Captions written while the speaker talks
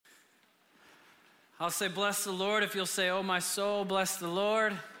I'll say, bless the Lord. If you'll say, oh, my soul, bless the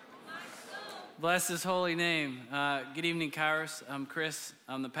Lord. Bless his holy name. Good evening, Kairos. I'm Chris.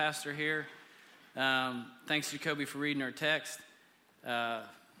 I'm the pastor here. Thanks, Jacoby, for reading our text.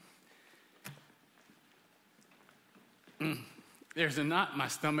 There's a knot in my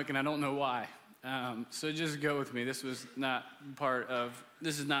stomach, and I don't know why. So just go with me. This is not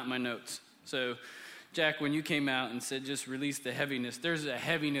my notes. So, Jack, when you came out and said just release the heaviness, there's a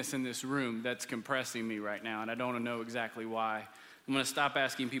heaviness in this room that's compressing me right now, and I don't know exactly why. I'm going to stop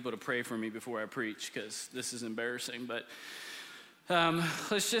asking people to pray for me before I preach because this is embarrassing. But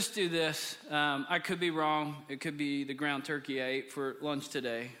let's just do this. I could be wrong. It could be the ground turkey I ate for lunch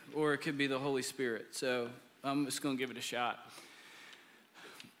today, or it could be the Holy Spirit. So I'm just going to give it a shot.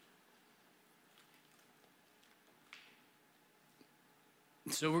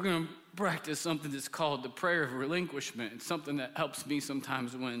 So we're going to practice something that's called the prayer of relinquishment. It's something that helps me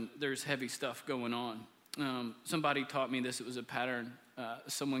sometimes when there's heavy stuff going on. Somebody taught me this. It was a pattern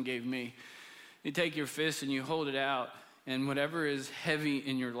someone gave me. You take your fist and you hold it out, and whatever is heavy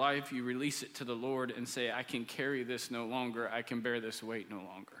in your life, you release it to the Lord and say, I can carry this no longer. I can bear this weight no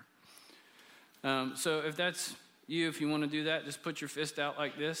longer. So if that's you, if you want to do that, just put your fist out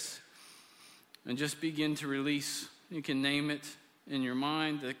like this and just begin to release. You can name it in your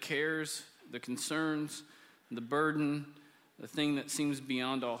mind, the cares, the concerns, the burden, the thing that seems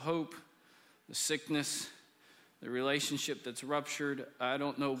beyond all hope, the sickness, the relationship that's ruptured. I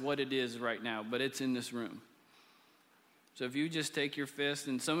don't know what it is right now, but it's in this room. So if you just take your fist,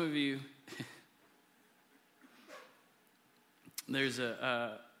 and some of you, there's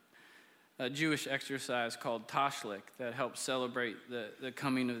a Jewish exercise called Tashlich that helps celebrate the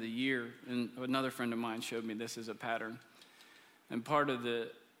coming of the year. And another friend of mine showed me this as a pattern. And part of the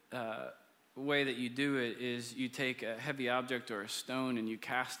way that you do it is you take a heavy object or a stone and you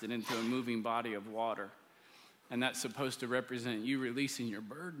cast it into a moving body of water. And that's supposed to represent you releasing your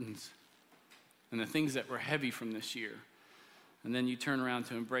burdens and the things that were heavy from this year. And then you turn around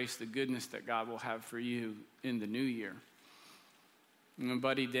to embrace the goodness that God will have for you in the new year. And my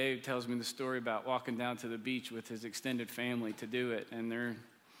buddy Dave tells me the story about walking down to the beach with his extended family to do it. And they're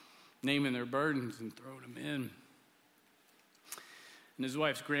naming their burdens and throwing them in. And his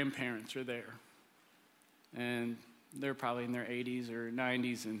wife's grandparents are there. And they're probably in their 80s or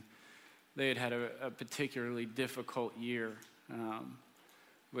 90s, and they had a particularly difficult year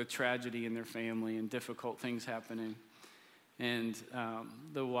with tragedy in their family and difficult things happening. And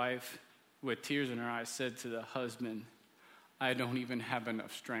the wife, with tears in her eyes, said to the husband, I don't even have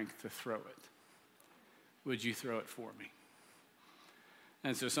enough strength to throw it. Would you throw it for me?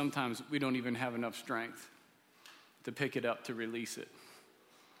 And so sometimes we don't even have enough strength to pick it up, to release it.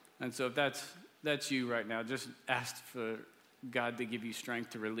 And so if that's you right now, just ask for God to give you strength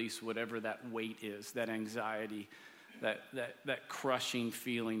to release whatever that weight is, that anxiety, that crushing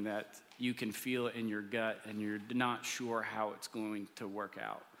feeling that you can feel in your gut and you're not sure how it's going to work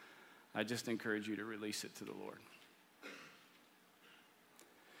out. I just encourage you to release it to the Lord.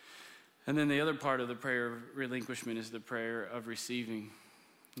 And then the other part of the prayer of relinquishment is the prayer of receiving.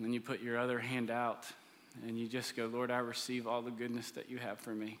 And you put your other hand out and you just go, Lord, I receive all the goodness that you have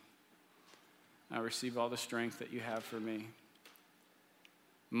for me. I receive all the strength that you have for me.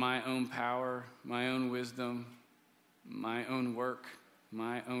 My own power, my own wisdom, my own work,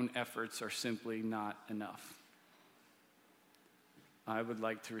 my own efforts are simply not enough. I would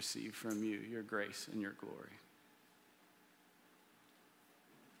like to receive from you your grace and your glory.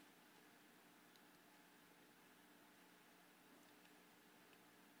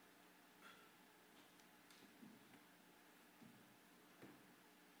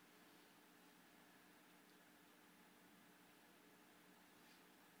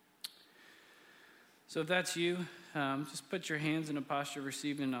 So if that's you, just put your hands in a posture of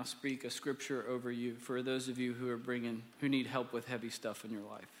receiving, and I'll speak a scripture over you for those of you who need help with heavy stuff in your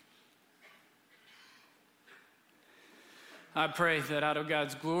life. I pray that out of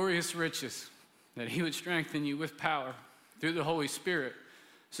God's glorious riches, that he would strengthen you with power through the Holy Spirit,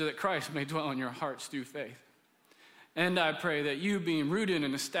 so that Christ may dwell in your hearts through faith. And I pray that you, being rooted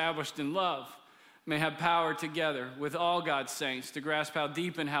and established in love, may have power together with all God's saints to grasp how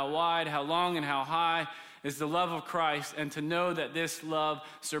deep and how wide, how long and how high is the love of Christ, and to know that this love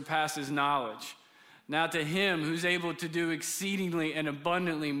surpasses knowledge. Now to him who's able to do exceedingly and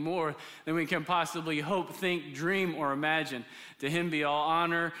abundantly more than we can possibly hope, think, dream, or imagine. To him be all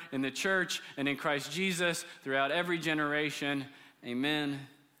honor in the church and in Christ Jesus throughout every generation. Amen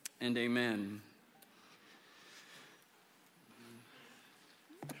and amen.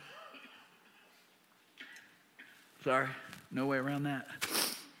 Sorry, no way around that.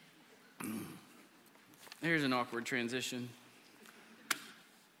 Here's an awkward transition.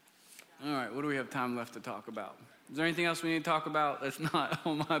 All right, what do we have time left to talk about? Is there anything else we need to talk about that's not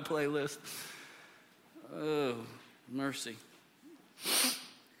on my playlist? Oh, mercy.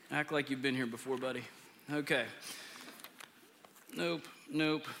 Act like you've been here before, buddy. Okay. Nope.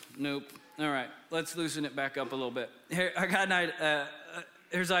 All right, let's loosen it back up a little bit. Here, I got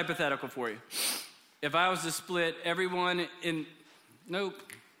here's a hypothetical for you. If I was to split everyone in, nope,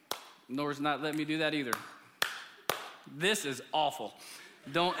 Nora's not letting me do that either. This is awful.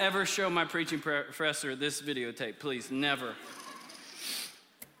 Don't ever show my preaching professor this videotape, please, never.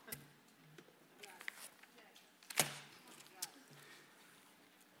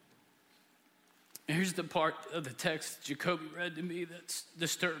 Here's the part of the text Jacoby read to me that's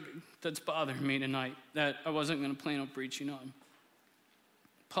disturbing, that's bothering me tonight, that I wasn't going to plan on preaching on.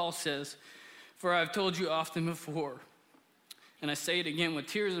 Paul says, "For I've told you often before, and I say it again with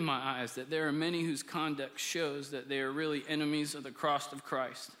tears in my eyes, that there are many whose conduct shows that they are really enemies of the cross of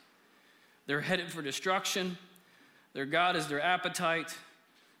Christ. They're headed for destruction. Their God is their appetite.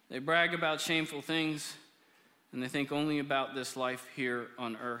 They brag about shameful things, and they think only about this life here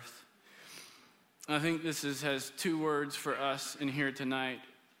on earth." I think this has two words for us in here tonight.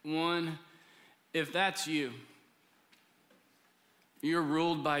 One, if that's you, you're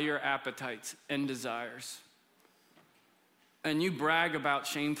ruled by your appetites and desires, and you brag about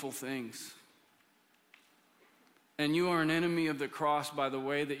shameful things, and you are an enemy of the cross by the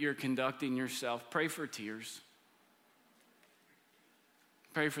way that you're conducting yourself, pray for tears.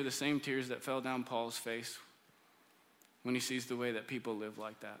 Pray for the same tears that fell down Paul's face when he sees the way that people live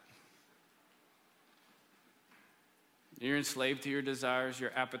like that. You're enslaved to your desires,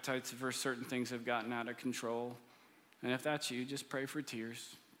 your appetites for certain things have gotten out of control. And if that's you, just pray for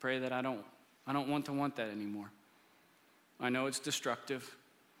tears. Pray that I don't want that anymore. I know it's destructive.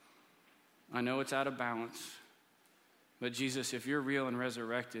 I know it's out of balance. But Jesus, if you're real and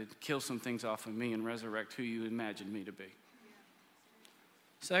resurrected, kill some things off of me and resurrect who you imagined me to be.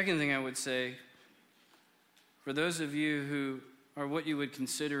 Second thing I would say, for those of you who are what you would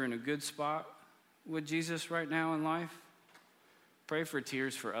consider in a good spot with Jesus right now in life, pray for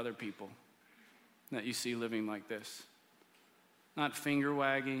tears for other people that you see living like this. Not finger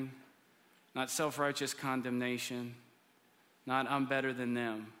wagging, not self-righteous condemnation, not I'm better than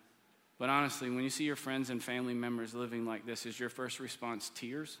them. But honestly, when you see your friends and family members living like this, is your first response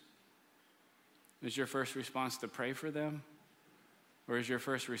tears? Is your first response to pray for them? Or is your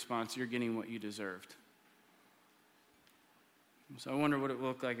first response, you're getting what you deserved? So I wonder what it would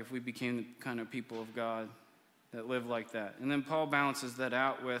look like if we became the kind of people of God that live like that. And then Paul balances that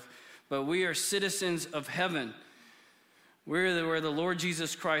out with, but we are citizens of heaven. We're where the Lord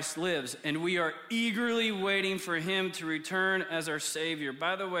Jesus Christ lives, and we are eagerly waiting for him to return as our Savior.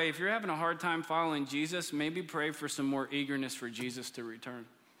 By the way, if you're having a hard time following Jesus, maybe pray for some more eagerness for Jesus to return.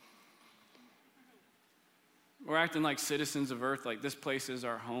 We're acting like citizens of earth, like this place is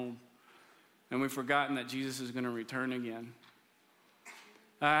our home, and we've forgotten that Jesus is going to return again.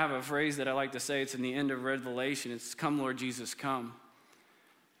 I have a phrase that I like to say. It's in the end of Revelation. It's "Come, Lord Jesus, come."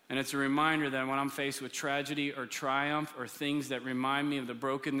 And it's a reminder that when I'm faced with tragedy or triumph or things that remind me of the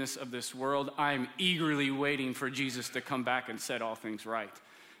brokenness of this world, I am eagerly waiting for Jesus to come back and set all things right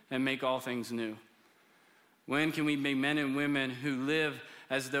and make all things new. When can we be men and women who live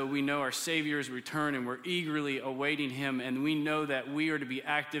as though we know our Savior's return and we're eagerly awaiting him, and we know that we are to be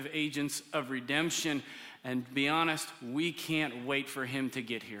active agents of redemption? And to be honest, we can't wait for him to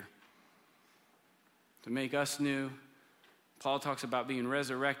get here, to make us new. Paul talks about being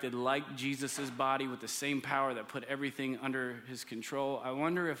resurrected like Jesus' body with the same power that put everything under his control. I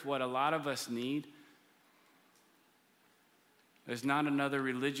wonder if what a lot of us need is not another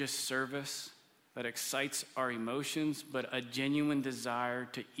religious service that excites our emotions, but a genuine desire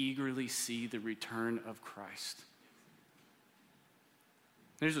to eagerly see the return of Christ.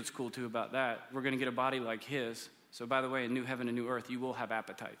 Here's what's cool, too, about that. We're going to get a body like his. So, by the way, in new heaven and new earth, you will have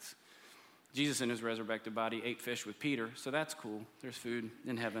appetites. Jesus in his resurrected body ate fish with Peter, so that's cool. There's food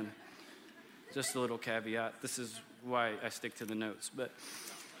in heaven. Just a little caveat. This is why I stick to the notes. But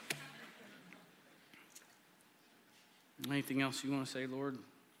anything else you want to say, Lord,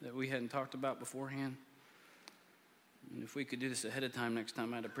 that we hadn't talked about beforehand? And if we could do this ahead of time next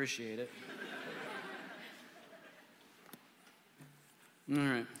time, I'd appreciate it.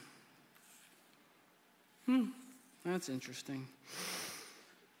 All right. That's interesting.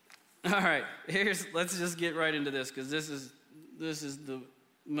 All right, let's just get right into this, because this is the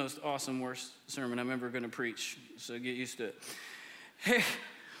most awesome, worst sermon I'm ever going to preach, so get used to it. Hey,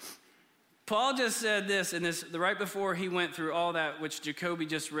 Paul just said this, and right before he went through all that, which Jacoby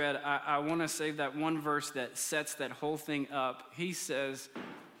just read, I want to save that one verse that sets that whole thing up. He says,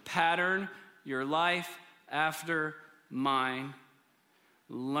 pattern your life after mine.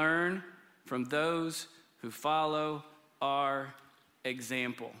 Learn from those who follow our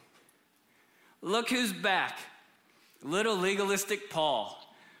example. Look who's back. Little legalistic Paul,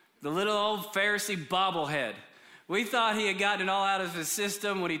 the little old Pharisee bobblehead. We thought he had gotten it all out of his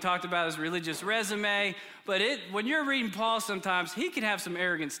system when he talked about his religious resume, but when you're reading Paul sometimes, he can have some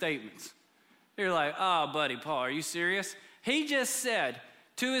arrogant statements. You're like, oh, buddy, Paul, are you serious? He just said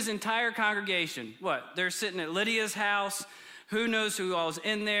to his entire congregation, what? They're sitting at Lydia's house. Who knows who all's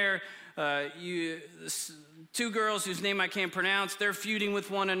in there? Two girls whose name I can't pronounce. They're feuding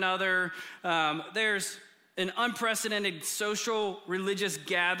with one another. There's an unprecedented social religious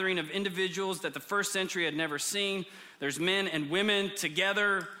gathering of individuals that the first century had never seen. There's men and women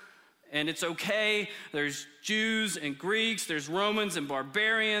together, and it's okay. There's Jews and Greeks. There's Romans and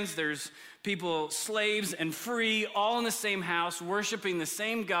barbarians. There's people, slaves and free, all in the same house, worshiping the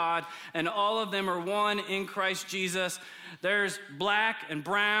same God, and all of them are one in Christ Jesus. There's black and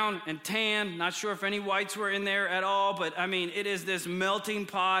brown and tan. Not sure if any whites were in there at all, but I mean, it is this melting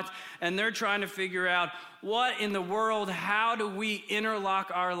pot, and they're trying to figure out what in the world, how do we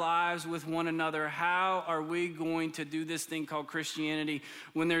interlock our lives with one another? How are we going to do this thing called Christianity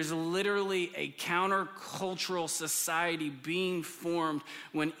when there's literally a countercultural society being formed,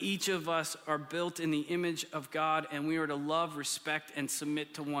 when each of us are built in the image of God and we are to love, respect, and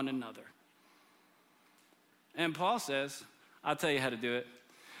submit to one another? And Paul says, I'll tell you how to do it.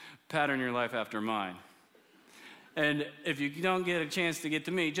 Pattern your life after mine. And if you don't get a chance to get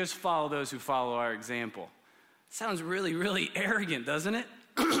to me, just follow those who follow our example. Sounds really, really arrogant, doesn't it?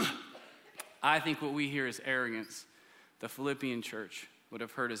 I think what we hear is arrogance. The Philippian church would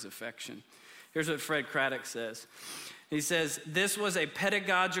have hurt his affection. Here's what Fred Craddock says. He says, this was a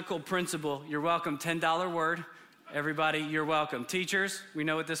pedagogical principle. You're welcome, $10 word. Everybody, you're welcome. Teachers, we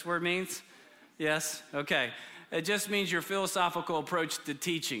know what this word means? Yes? Okay. It just means your philosophical approach to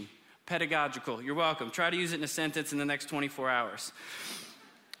teaching. Pedagogical. You're welcome. Try to use it in a sentence in the next 24 hours.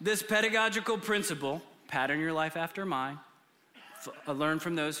 This pedagogical principle, pattern your life after mine, learn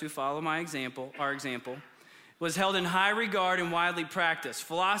from those who follow my example, our example, was held in high regard and widely practiced.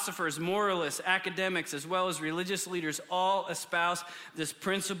 Philosophers, moralists, academics, as well as religious leaders all espouse this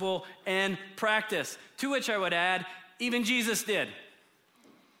principle and practice, to which I would add, even Jesus did.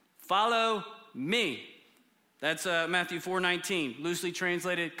 Follow me. That's Matthew 4:19, loosely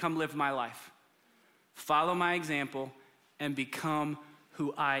translated, come live my life. Follow my example and become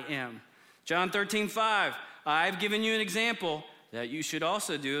who I am. John 13:5, I've given you an example that you should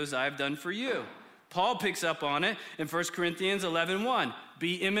also do as I've done for you. Paul picks up on it in 1 Corinthians 11:1,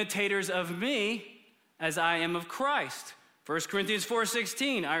 be imitators of me as I am of Christ. 1 Corinthians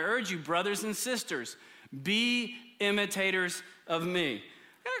 4:16, I urge you, brothers and sisters, be imitators of me.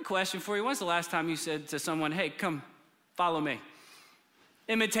 I got a question for you. When's the last time you said to someone, hey, come, follow me?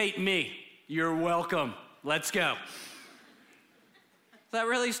 Imitate me. You're welcome. Let's go. Does that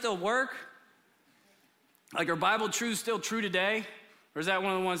really still work? Like, are Bible truths still true today? Or is that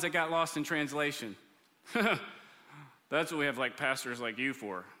one of the ones that got lost in translation? That's what we have like pastors like you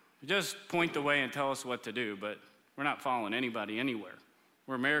for. Just point the way and tell us what to do, but we're not following anybody anywhere.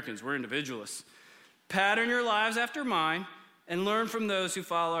 We're Americans. We're individualists. Pattern your lives after mine and learn from those who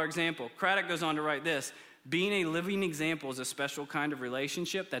follow our example. Craddock goes on to write this, being a living example is a special kind of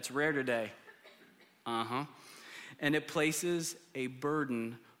relationship that's rare today. And it places a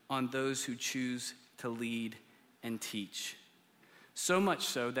burden on those who choose to lead and teach. So much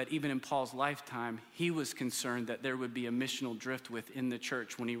so that even in Paul's lifetime, he was concerned that there would be a missional drift within the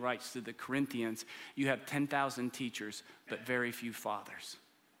church when he writes to the Corinthians, you have 10,000 teachers, but very few fathers.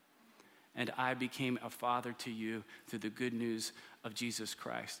 And I became a father to you through the good news of Jesus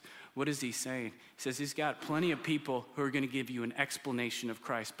Christ. What is he saying? He says he's got plenty of people who are going to give you an explanation of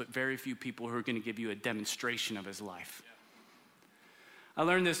Christ, but very few people who are going to give you a demonstration of his life. I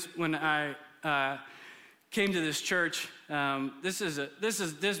learned this when I came to this church.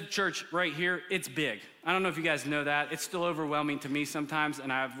 This church right here, it's big. I don't know if you guys know that. It's still overwhelming to me sometimes,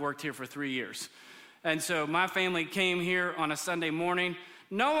 and I've worked here for 3 years. And so my family came here on a Sunday morning.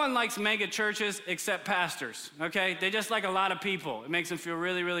 No one likes mega churches except pastors, okay? They just like a lot of people. It makes them feel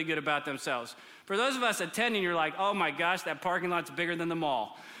really, really good about themselves. For those of us attending, you're like, oh my gosh, that parking lot's bigger than the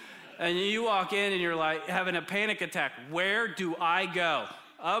mall. And you walk in and you're like having a panic attack. Where do I go?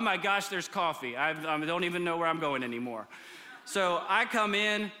 Oh my gosh, there's coffee. I don't even know where I'm going anymore. So I come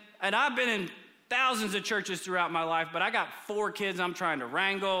in, and I've been in thousands of churches throughout my life, but I got 4 kids I'm trying to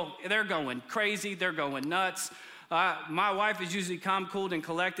wrangle. They're going crazy. They're going nuts. My wife is usually calm, cooled, and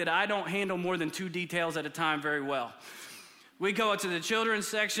collected. I don't handle more than 2 details at a time very well. We go up to the children's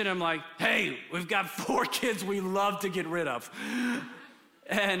section. I'm like, hey, we've got 4 kids we love to get rid of.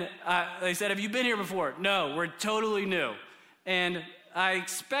 And they said, have you been here before? No, we're totally new. And I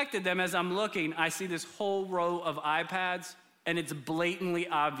expected them, as I'm looking, I see this whole row of iPads, and it's blatantly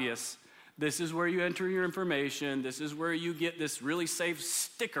obvious. This is where you enter your information. This is where you get this really safe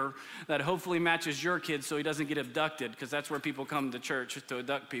sticker that hopefully matches your kid so he doesn't get abducted, because that's where people come to church, to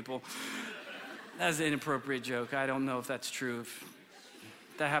abduct people. That's an inappropriate joke. I don't know if that's true. If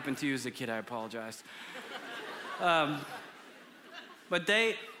that happened to you as a kid, I apologize. But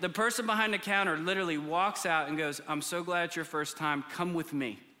the person behind the counter literally walks out and goes, I'm so glad it's your first time. Come with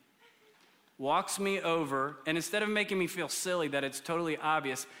me. Walks me over, and instead of making me feel silly that it's totally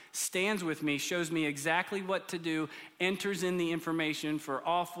obvious, stands with me, shows me exactly what to do, enters in the information for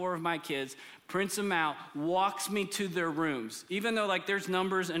all 4 of my kids, prints them out, walks me to their rooms. Even though there's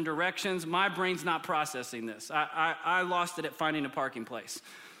numbers and directions, my brain's not processing this. I lost it at finding a parking place.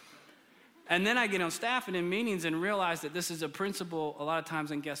 And then I get on staff and in meetings and realize that this is a principle a lot of times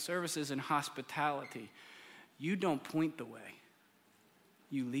in guest services and hospitality. You don't point the way,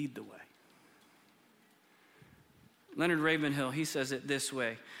 you lead the way. Leonard Ravenhill, he says it this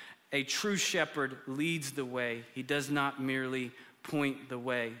way: a true shepherd leads the way. He does not merely point the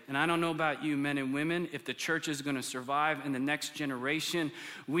way. And I don't know about you, men and women, if the church is going to survive in the next generation,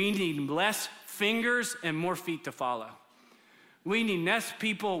 we need less fingers and more feet to follow. We need less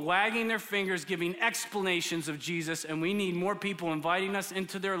people wagging their fingers, giving explanations of Jesus, and we need more people inviting us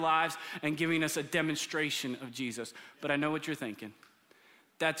into their lives and giving us a demonstration of Jesus. But I know what you're thinking.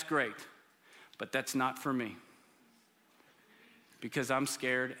 That's great, but that's not for me. Because I'm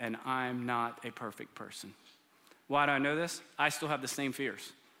scared and I'm not a perfect person. Why do I know this? I still have the same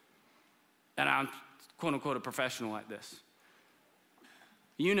fears. And I'm, quote unquote, a professional at this.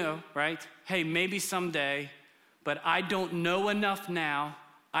 You know, right? Hey, maybe someday, but I don't know enough now.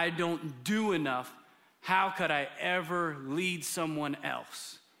 I don't do enough. How could I ever lead someone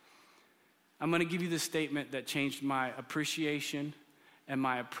else? I'm going to give you the statement that changed my appreciation and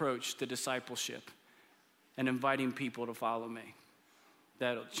my approach to discipleship and inviting people to follow me.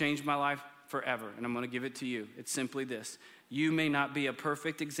 That'll change my life forever, and I'm going to give it to you. It's simply this: you may not be a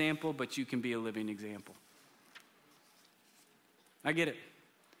perfect example, but you can be a living example. I get it.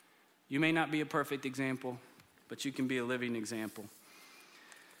 You may not be a perfect example, but you can be a living example.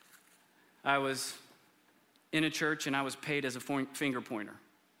 I was in a church, and I was paid as a finger pointer.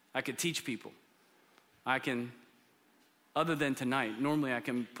 I could teach people. Other than tonight, normally I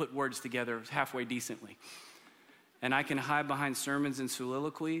can put words together halfway decently. And I can hide behind sermons and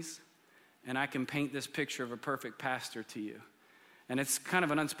soliloquies, and I can paint this picture of a perfect pastor to you. And it's kind of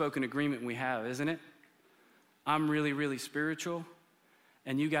an unspoken agreement we have, isn't it? I'm really, really spiritual,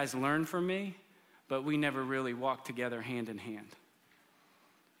 and you guys learn from me, but we never really walk together hand in hand.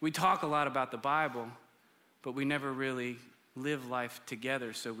 We talk a lot about the Bible, but we never really live life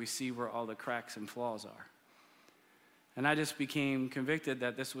together, so we see where all the cracks and flaws are. And I just became convicted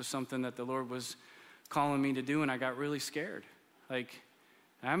that this was something that the Lord was calling me to do, and I got really scared. I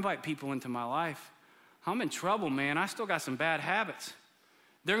invite people into my life. I'm in trouble, man. I still got some bad habits.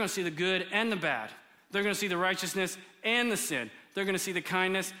 They're going to see the good and the bad. They're going to see the righteousness and the sin. They're going to see the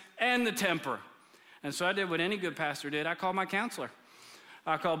kindness and the temper. And so I did what any good pastor did. I called my counselor.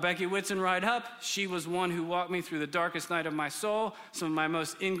 I called Becky Whitson right up. She was one who walked me through the darkest night of my soul, some of my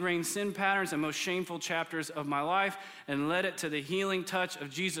most ingrained sin patterns and most shameful chapters of my life, and led it to the healing touch of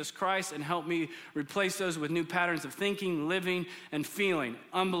Jesus Christ and helped me replace those with new patterns of thinking, living, and feeling.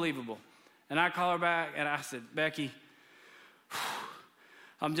 Unbelievable. And I called her back and I said, Becky,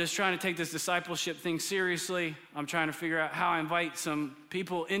 I'm just trying to take this discipleship thing seriously. I'm trying to figure out how I invite some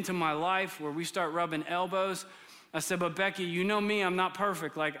people into my life where we start rubbing elbows. I said, but Becky, you know me, I'm not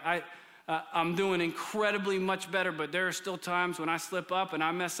perfect. I'm doing incredibly much better, but there are still times when I slip up and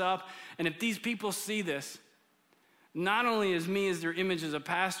I mess up. And if these people see this, not only is me as their image as a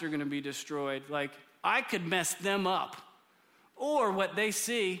pastor going to be destroyed, I could mess them up. Or what they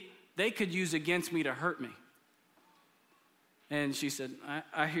see, they could use against me to hurt me. And she said,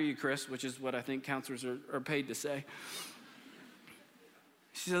 I hear you, Chris, which is what I think counselors are paid to say.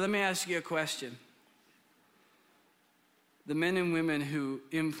 She said, let me ask you a question. The men and women who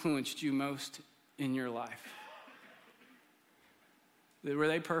influenced you most in your life, were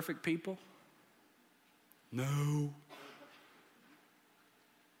they perfect people? No.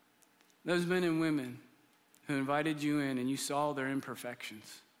 Those men and women who invited you in and you saw their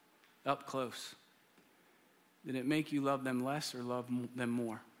imperfections up close, Did it make you love them less or love them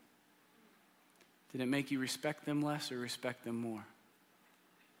more? Did it make you respect them less or respect them more?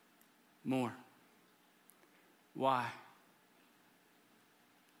 More. Why?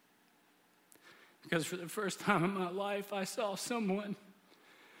 Because for the first time in my life, I saw someone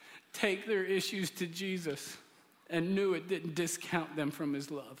take their issues to Jesus and knew it didn't discount them from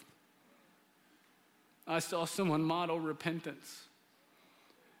his love. I saw someone model repentance.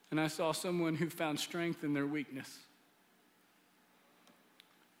 And I saw someone who found strength in their weakness.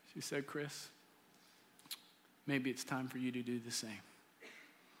 She said, Chris, maybe it's time for you to do the same.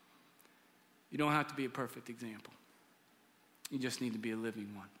 You don't have to be a perfect example. You just need to be a living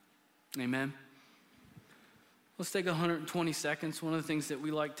one. Amen? Let's take 120 seconds. One of the things that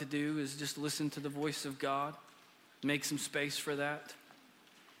we like to do is just listen to the voice of God. Make some space for that.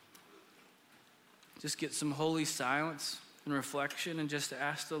 Just get some holy silence and reflection and just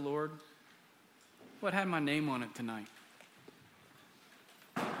ask the Lord, what had my name on it tonight?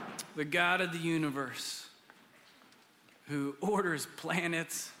 The God of the universe, who orders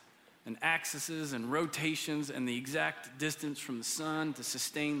planets and axes and rotations and the exact distance from the sun to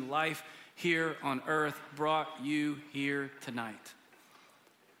sustain life here on earth, brought you here tonight.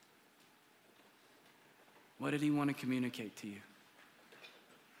 What did he want to communicate to you?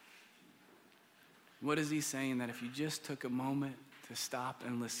 What is he saying that if you just took a moment to stop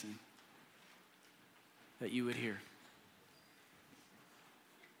and listen, that you would hear?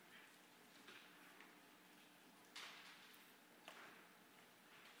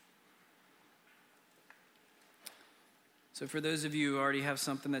 So for those of you who already have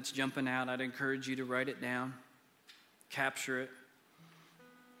something that's jumping out, I'd encourage you to write it down, capture it.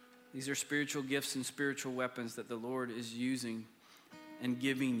 These are spiritual gifts and spiritual weapons that the Lord is using and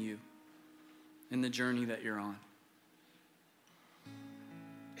giving you in the journey that you're on.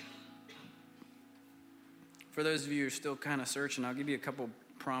 For those of you who are still kind of searching, I'll give you a couple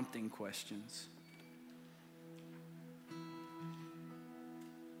prompting questions.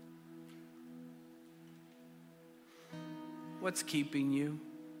 What's keeping you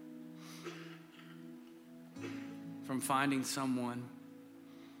from finding someone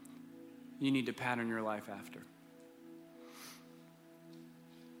you need to pattern your life after?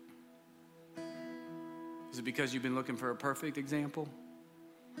 Is it because you've been looking for a perfect example?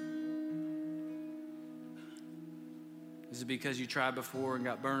 Is it because you tried before and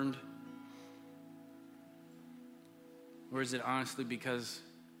got burned? Or is it honestly because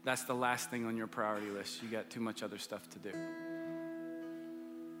that's the last thing on your priority list? You got too much other stuff to do.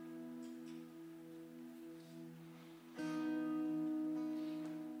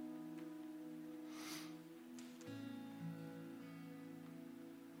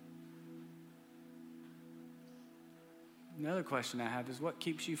 Another question I have is, what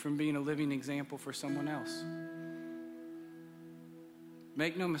keeps you from being a living example for someone else?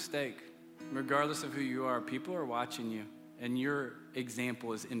 Make no mistake, regardless of who you are, people are watching you, and your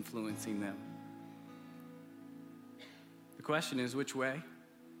example is influencing them. The question is, which way?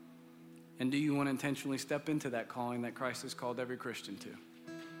 And do you want to intentionally step into that calling that Christ has called every Christian to?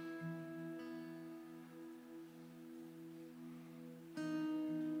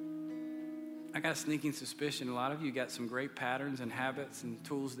 I got a sneaking suspicion a lot of you got some great patterns and habits and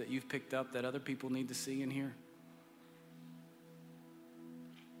tools that you've picked up that other people need to see and hear.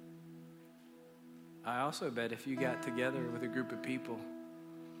 I also bet if you got together with a group of people,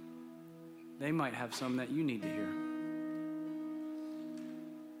 they might have some that you need to hear.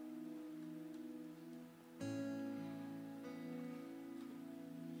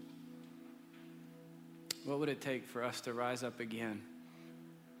 What would it take for us to rise up again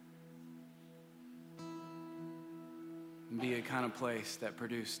and be a kind of place that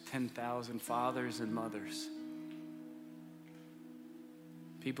produced 10,000 fathers and mothers?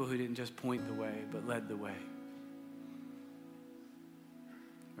 People who didn't just point the way, but led the way.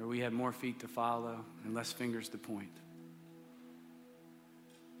 Where we had more feet to follow and less fingers to point.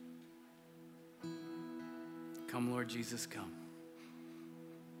 Come, Lord Jesus, come.